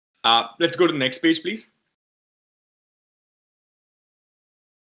 Let's go to the next page, please.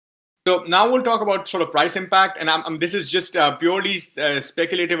 So now we'll talk about sort of price impact, and this is just purely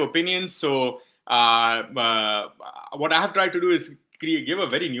speculative opinions. So what I have tried to do is give a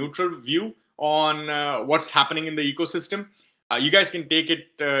very neutral view on what's happening in the ecosystem. You guys can take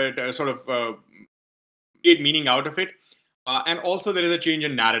it sort of create meaning out of it. And also there is a change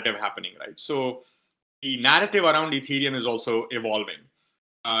in narrative happening, right? So the narrative around Ethereum is also evolving.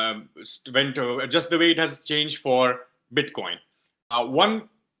 Just the way it has changed for Bitcoin. One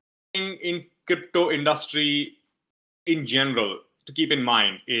thing in crypto industry in general to keep in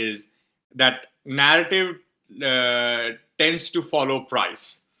mind is that narrative tends to follow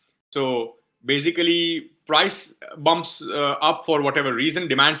price. So basically price bumps up for whatever reason,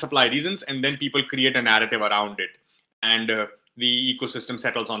 demand supply reasons, and then people create a narrative around it. And the ecosystem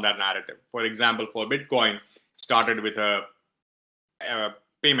settles on that narrative. For example, for Bitcoin, started with a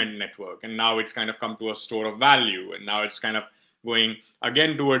payment network, and now it's kind of come to a store of value, and now it's kind of going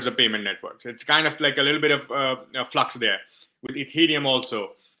again towards a payment network. So it's kind of like a little bit of a flux there. With Ethereum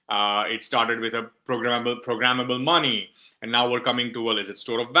also, it started with a programmable money, and now we're coming to, well, is it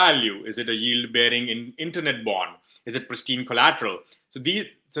store of value? Is it a yield-bearing internet bond? Is it pristine collateral?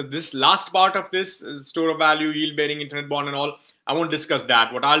 So this last part of this is store of value, yield-bearing internet bond and all, I won't discuss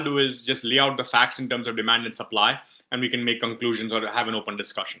that. What I'll do is just lay out the facts in terms of demand and supply, and we can make conclusions or have an open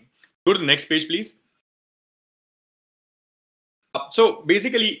discussion. Go to the next page, please. So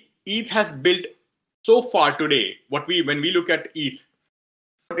basically, ETH has built so far today, when we look at ETH,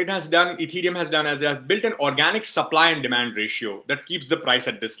 what it has done, Ethereum has done, is it has built an organic supply and demand ratio that keeps the price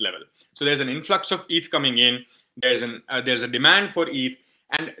at this level. So there's an influx of ETH coming in, there's a demand for ETH,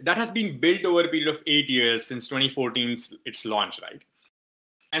 and that has been built over a period of 8 years since 2014, its launch, right?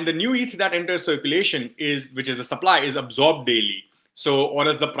 And the new ETH that enters circulation which is the supply, is absorbed daily. So, or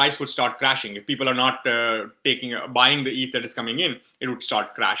else the price would start crashing. If people are not buying the ETH that is coming in, it would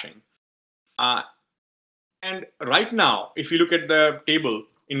start crashing. And right now, if you look at the table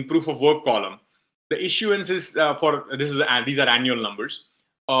in proof of work column, the issuance is these are annual numbers.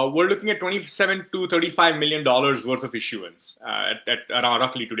 we're looking at $27 to $35 million worth of issuance at around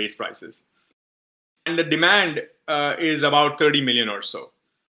roughly today's prices. And the demand is about 30 million or so.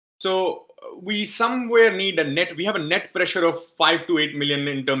 So we somewhere need we have a net pressure of 5 to 8 million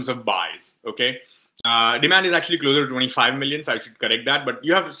in terms of buys, okay? Demand is actually closer to 25 million, so I should correct that. But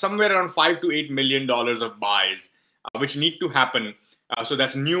you have somewhere around $5 to $8 million of buys, which need to happen. So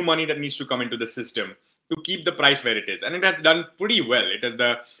that's new money that needs to come into the system to keep the price where it is. And it has done pretty well. It has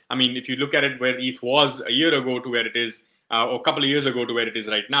if you look at it where ETH was a year ago to where it is, or a couple of years ago to where it is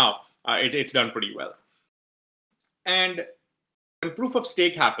right now, it's done pretty well. And when proof of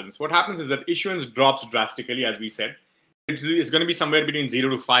stake happens, what happens is that issuance drops drastically, as we said. It's going to be somewhere between $0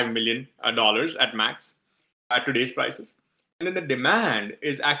 to $5 million at max at today's prices. And then the demand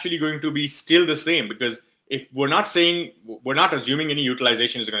is actually going to be still the same, because if we're not assuming any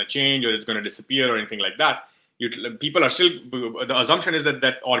utilization is going to change or it's going to disappear or anything like that, people are still, the assumption is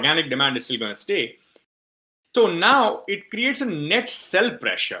that organic demand is still going to stay. So now it creates a net sell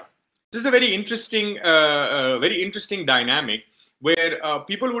pressure. This is a very interesting dynamic where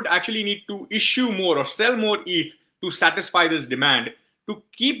people would actually need to issue more or sell more ETH to satisfy this demand to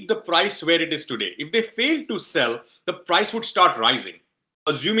keep the price where it is today. If they fail to sell, the price would start rising,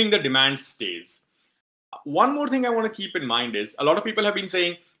 assuming the demand stays. One more thing I want to keep in mind is a lot of people have been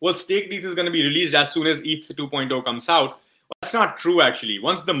saying, well, staked ETH is going to be released as soon as ETH 2.0 comes out. Well, that's not true, actually.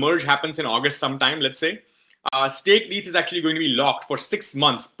 Once the merge happens in August sometime, let's say, staked ETH is actually going to be locked for 6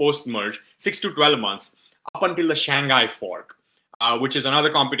 months post-merge, 6 to 12 months, up until the Shanghai fork, which is another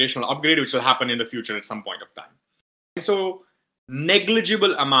computational upgrade, which will happen in the future at some point of time. And so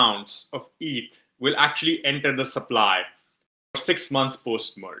negligible amounts of ETH will actually enter the supply for 6 months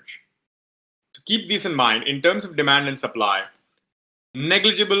post-merge. To keep this in mind, in terms of demand and supply,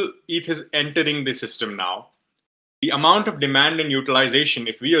 negligible ETH is entering the system now. The amount of demand and utilization,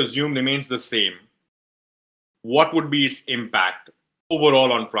 if we assume remains the same, what would be its impact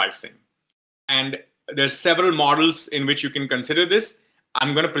overall on pricing? And there's several models in which you can consider this.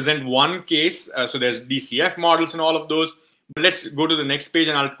 I'm going to present one case. So there's DCF models and all of those. But let's go to the next page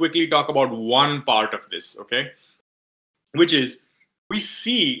and I'll quickly talk about one part of this, okay? Which is, we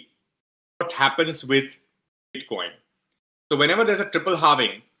see what happens with Bitcoin. So whenever there's a triple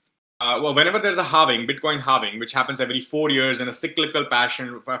halving, whenever there's a halving, Bitcoin halving, which happens every 4 years in a cyclical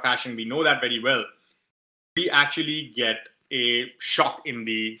fashion, we know that very well, we actually get a shock in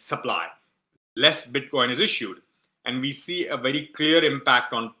the supply. Less Bitcoin is issued. And we see a very clear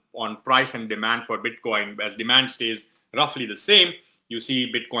impact on price and demand for Bitcoin. As demand stays roughly the same, you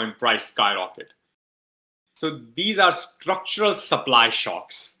see Bitcoin price skyrocket. So these are structural supply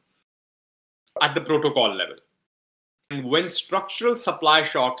shocks at the protocol level. And when structural supply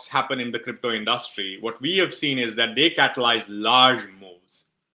shocks happen in the crypto industry, what we have seen is that they catalyze large moves.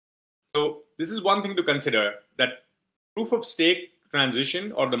 So this is one thing to consider, that proof of stake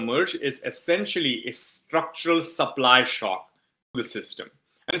transition or the merge is essentially a structural supply shock to the system.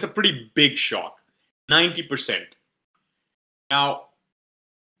 And it's a pretty big shock, 90%. Now,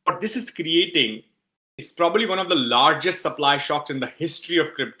 what this is creating is probably one of the largest supply shocks in the history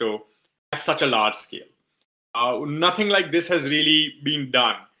of crypto at such a large scale. Nothing like this has really been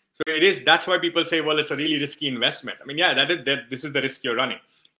done. So that's why people say, well, it's a really risky investment. I mean, yeah, this is the risk you're running.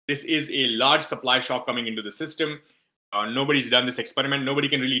 This is a large supply shock coming into the system. Nobody's done this experiment. Nobody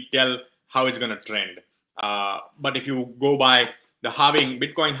can really tell how it's going to trend. But if you go by the halving,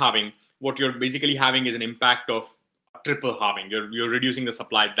 Bitcoin halving, what you're basically having is an impact of triple halving. You're reducing the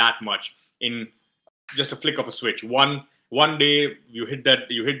supply that much in just a flick of a switch. One day you hit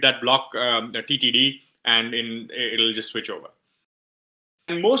that block, TTD, and it'll just switch over.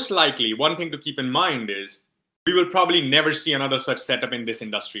 And most likely, one thing to keep in mind is we will probably never see another such setup in this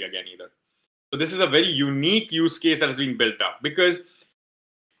industry again either. So this is a very unique use case that has been built up, because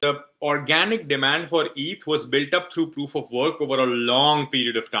the organic demand for ETH was built up through proof of work over a long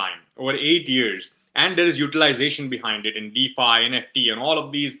period of time, over 8 years. And there is utilization behind it in DeFi, NFT, and all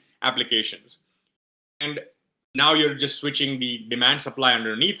of these applications. And now you're just switching the demand supply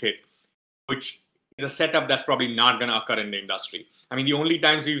underneath it, which is a setup that's probably not going to occur in the industry. I mean, the only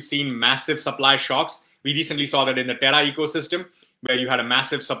times we've seen massive supply shocks, we recently saw that in the Terra ecosystem, where you had a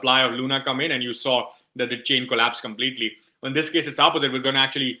massive supply of Luna come in and you saw that the chain collapse completely. In this case, it's opposite. We're going to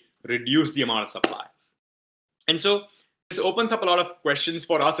actually reduce the amount of supply. And so this opens up a lot of questions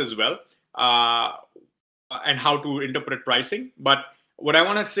for us as well, and how to interpret pricing. But what I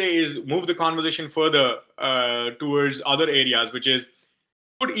want to say is move the conversation further towards other areas, which is,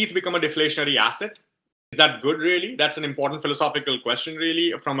 could ETH become a deflationary asset? Is that good, really? That's an important philosophical question,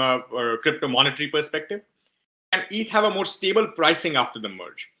 really, from a crypto monetary perspective. can ETH have a more stable pricing after the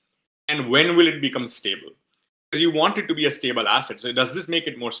merge? And when will it become stable? Because you want it to be a stable asset. So does this make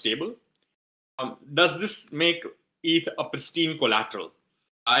it more stable? Does this make ETH a pristine collateral?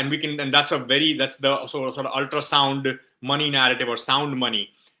 And that's the sort of ultrasound money narrative or sound money.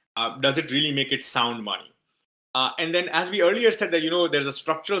 Does it really make it sound money? And then, as we earlier said, that there's a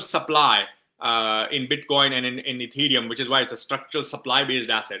structural supply in Bitcoin and in Ethereum, which is why it's a structural supply-based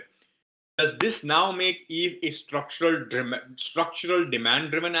asset. Does this now make ETH a structural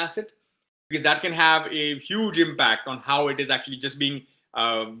demand-driven asset? Because that can have a huge impact on how it is actually just being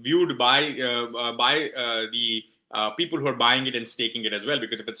viewed by the people who are buying it and staking it as well.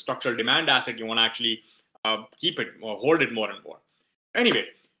 Because if it's structural demand asset, you want to actually keep it or hold it more and more. Anyway,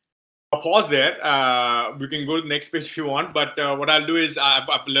 I'll pause there. We can go to the next page if you want. But what I'll do is I've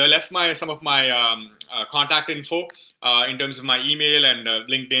left some of my contact info in terms of my email and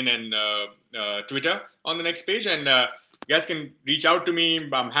LinkedIn and Twitter on the next page. And you guys can reach out to me.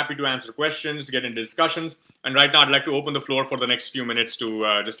 I'm happy to answer questions, get into discussions. And right now, I'd like to open the floor for the next few minutes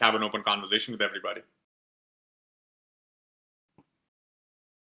to just have an open conversation with everybody.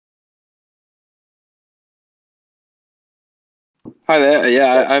 Hi there.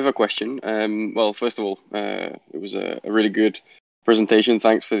 Yeah, I have a question. Well, first of all, it was a really good presentation.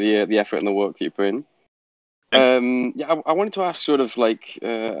 Thanks for the effort and the work that you put in. Yeah, I wanted to ask sort of like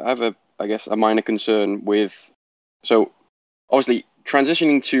I have a minor concern with, so obviously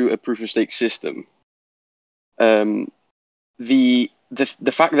transitioning to a proof of stake system. The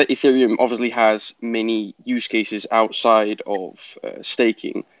fact that Ethereum obviously has many use cases outside of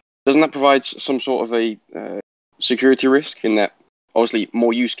staking, doesn't that provide some sort of a security risk in that obviously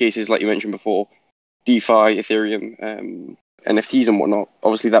more use cases, like you mentioned before, DeFi, Ethereum, NFTs and whatnot,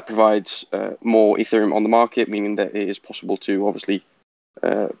 obviously that provides more Ethereum on the market, meaning that it is possible to obviously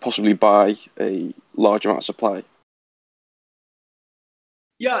possibly buy a large amount of supply.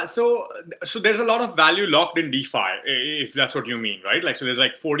 Yeah, so there's a lot of value locked in DeFi, if that's what you mean, right? Like, so there's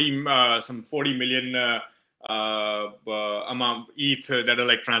like 40 million amount ETH that are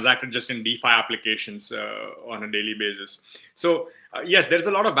like transacted just in DeFi applications on a daily basis. So yes, there's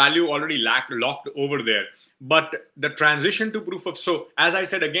a lot of value already locked over there. But the transition to proof of, so as I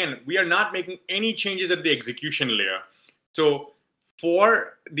said again, we are not making any changes at the execution layer. So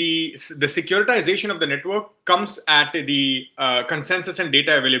for the securitization of the network comes at the consensus and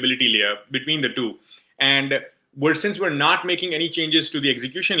data availability layer between the two. And since we're not making any changes to the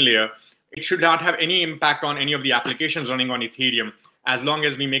execution layer, it should not have any impact on any of the applications running on Ethereum as long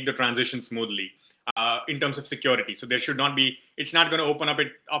as we make the transition smoothly in terms of security. So there should not be, it's not going to open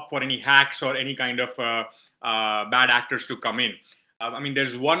up for any hacks or any kind of bad actors to come in. I mean,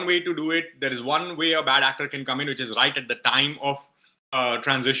 there's one way to do it. There is one way a bad actor can come in, which is right at the time of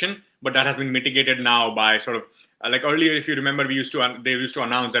transition, but that has been mitigated now by sort of like earlier, if you remember, they used to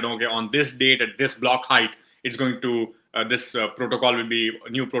announce that, okay, on this date at this block height, it's going to this protocol will be a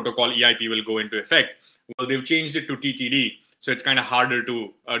new protocol, EIP will go into effect. Well, they've changed it to TTD, so it's kind of harder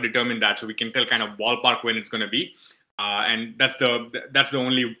to determine that. So we can tell kind of ballpark when it's going to be, and that's the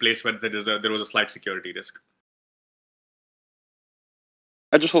only place where there was a slight security risk.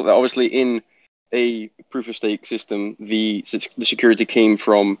 I just thought that obviously in a proof of stake system, the security came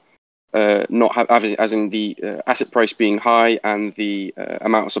from not having, as in the asset price being high and the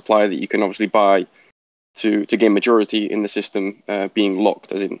amount of supply that you can obviously buy to gain majority in the system being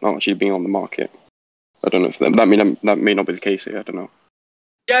locked, as in not actually being on the market. I don't know if that may not be the case here. I don't know.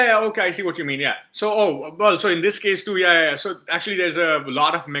 Yeah, okay, I see what you mean. Yeah. So, so in this case too, yeah. So actually, there's a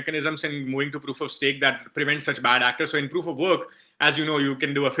lot of mechanisms in moving to proof of stake that prevent such bad actors. So in proof of work, as you know, you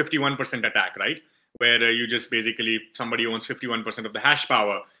can do a 51% attack, right? Where you just basically, somebody owns 51% of the hash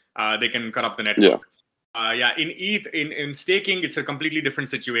power, they can corrupt the network. Yeah. In ETH, in staking, it's a completely different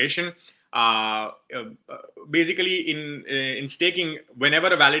situation. Basically, in staking, whenever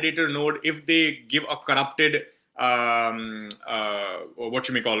a validator node, if they give a corrupted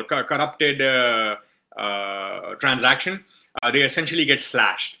corrupted transaction, they essentially get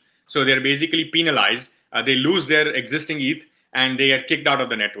slashed. So they're basically penalized. They lose their existing ETH and they get kicked out of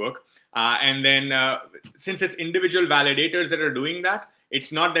the network. And then since it's individual validators that are doing that,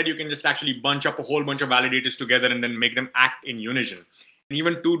 it's not that you can just actually bunch up a whole bunch of validators together and then make them act in unison. And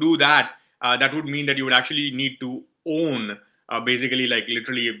even to do that, that would mean that you would actually need to own basically like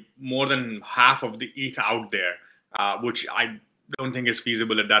literally more than half of the ETH out there, which I don't think is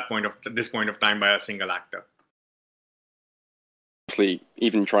feasible at this point of time by a single actor. Obviously,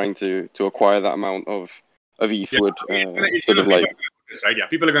 even trying to acquire that amount of ETH would sort of like notice, right? Yeah,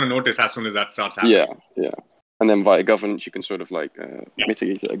 people are going to notice as soon as that starts happening. Yeah, and then via governance, you can sort of like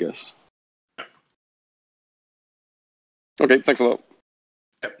mitigate it, I guess. Okay, thanks a lot.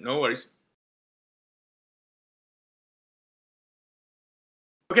 Yep, no worries.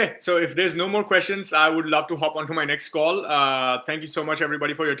 Okay, so if there's no more questions, I would love to hop onto my next call. Thank you so much,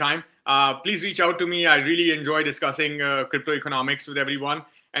 everybody, for your time. Please reach out to me. I really enjoy discussing crypto economics with everyone.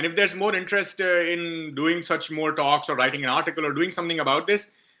 And if there's more interest in doing such more talks or writing an article or doing something about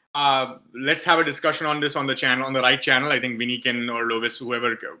this, let's have a discussion on this on the channel, on the right channel. I think Vinny can, or Lovis,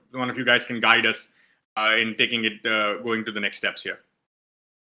 whoever, one of you guys can guide us in taking it, going to the next steps here.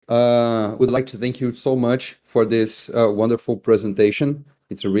 Would like to thank you so much for this wonderful presentation.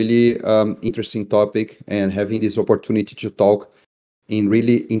 It's a really interesting topic, and having this opportunity to talk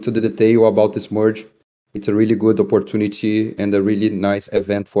into the detail about this merge, it's a really good opportunity and a really nice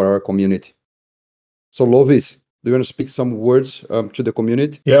event for our community. So Lovis, do you want to speak some words to the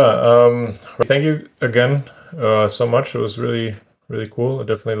community? Yeah, thank you again so much. It was really, really cool. I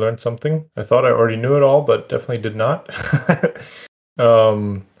definitely learned something. I thought I already knew it all, but definitely did not.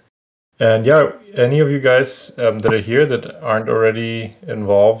 And yeah, any of you guys that are here that aren't already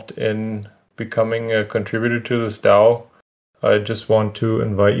involved in becoming a contributor to this DAO, I just want to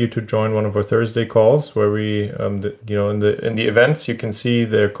invite you to join one of our Thursday calls where we, in the events, you can see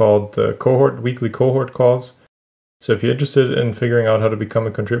they're called the weekly cohort calls. So if you're interested in figuring out how to become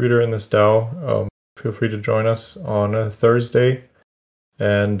a contributor in this DAO, feel free to join us on a Thursday,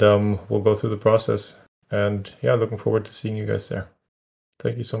 and we'll go through the process. And yeah, looking forward to seeing you guys there.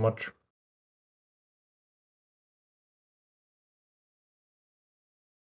 Thank you so much.